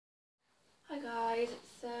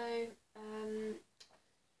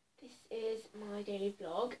my daily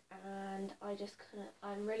vlog, and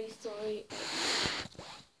I'm really sorry.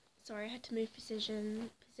 Sorry, I had to move positions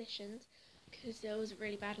because there was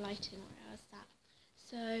really bad lighting where I was sat.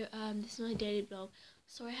 So this is my daily vlog.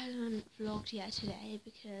 Sorry I haven't vlogged yet today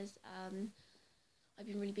because I've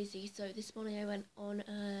been really busy. So this morning I went on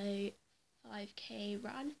a 5k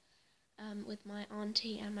run with my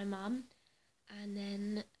auntie and my mum, and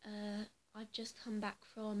then I've just come back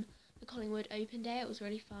from the Collingwood Open Day. It was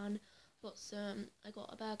really fun. I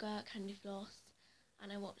got a burger, candy floss,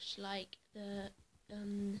 and I watched like the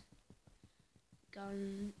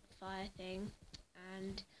gunfire thing,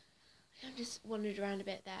 and I've just wandered around a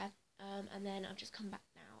bit there, and then I've just come back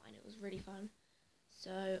now, and it was really fun.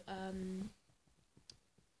 So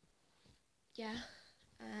yeah,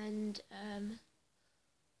 and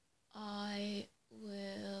I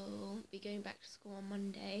will be going back to school on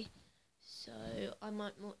Monday, so I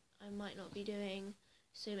might not be doing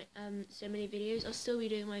so many videos. I'll still be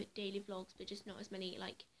doing my daily vlogs, but just not as many,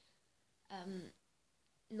 like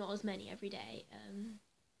not as many every day.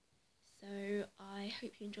 So I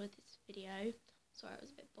hope you enjoyed this video. Sorry it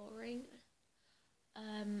was a bit boring,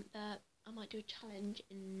 but I might do a challenge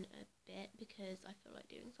in a bit because I feel like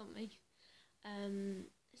doing something.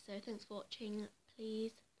 So thanks for watching.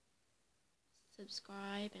 Please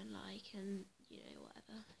subscribe and like, and you know,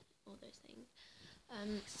 whatever, all those things.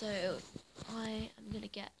 So I am gonna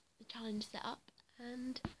get the challenge set up,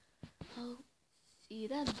 and I'll see you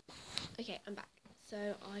then. Okay, I'm back.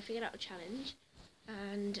 So I figured out a challenge,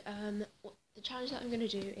 and what the challenge that I'm gonna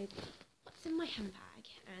do is what's in my handbag,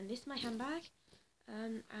 and this is my handbag,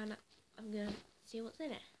 and I'm gonna see what's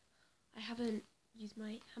in it. I haven't used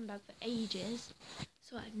my handbag for ages,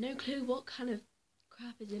 so I have no clue what kind of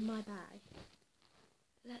crap is in my bag.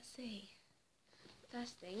 Let's see.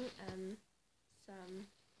 First thing, some,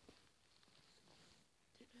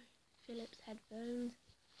 I don't know, Philips headphones,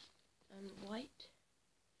 white.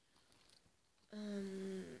 I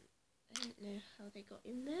don't know how they got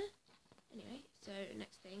in there. Anyway, so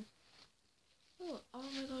next thing. Oh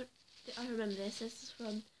my god, I remember this. This is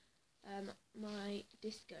from my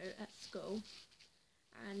disco at school,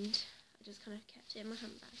 and I just kind of kept it in my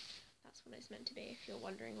handbag. That's what it's meant to be, if you're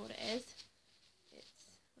wondering what it is. It's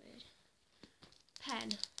weird.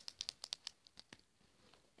 Pen.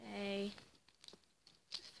 A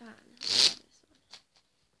fan. I love this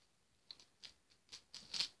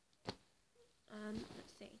one.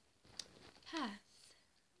 Let's see. Purse.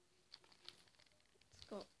 It's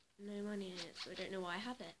got no money in it, so I don't know why I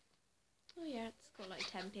have it. Oh yeah, it's got like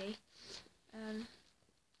 10p.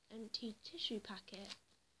 Empty tissue packet.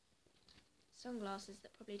 Sunglasses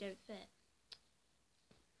that probably don't fit.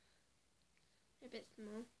 A bit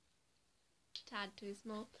small. Tad too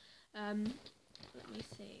small. Let me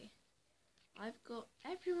see. I've got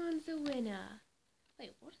everyone's a winner.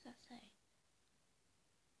 Wait, what does that say?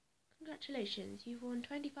 Congratulations, you've won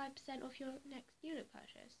 25% off your next unit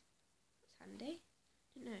purchase. That's handy.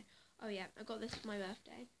 Didn't know. Oh yeah, I got this for my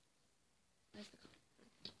birthday. Where's the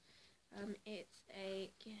card? It's a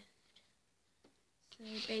gift. So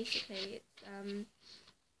basically,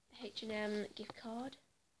 it's H&M gift card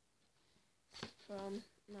from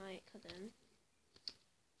my cousin.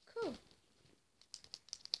 Cool.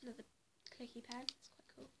 Another clicky pen. It's quite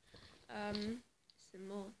cool. Some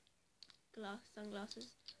more sunglasses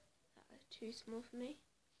that are too small for me.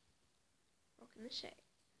 Rocking the shape.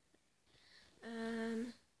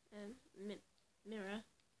 Mirror.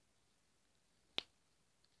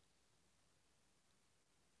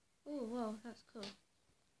 Oh wow, that's cool.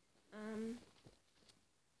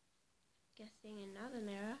 Guessing another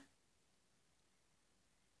mirror.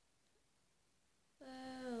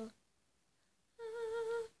 Whoa.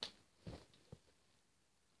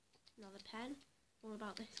 Another pen. All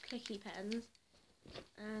about those clicky pens.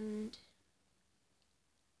 And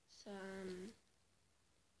some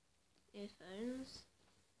earphones.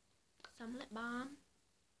 Some lip balm.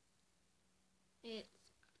 It's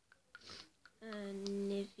a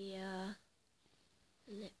Nivea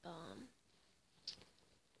lip balm.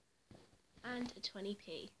 And a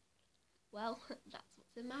 20p. Well, that's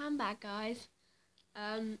what's in my handbag, guys.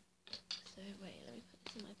 So wait, let me put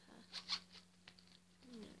this in my purse.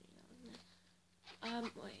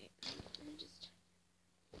 Wait, let me just.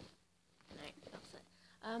 No, that's it.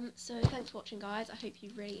 So thanks for watching, guys. I hope you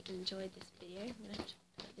really enjoyed this video. I'm gonna have to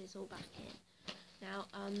put this all back in now.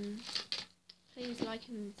 Please like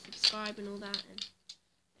and subscribe and all that and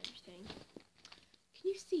everything. Can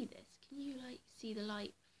you see this? Can you like see the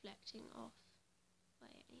light reflecting off?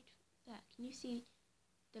 Wait, I need there. Can you see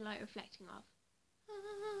the light reflecting off?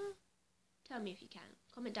 Tell me if you can.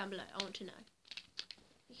 Comment down below. I want to know.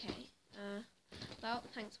 Okay. well,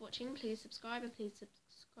 thanks for watching. Please subscribe, and please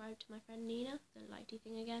subscribe to my friend Nina, the lighty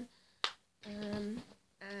thing again. And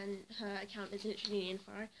her account is literally in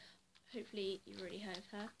fire. Hopefully you've already heard of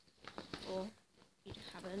her, or you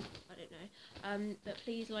haven't, I don't know. But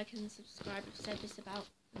please like and subscribe. I've said this about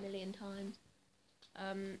a million times.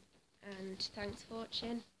 And thanks for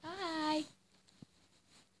watching. Bye!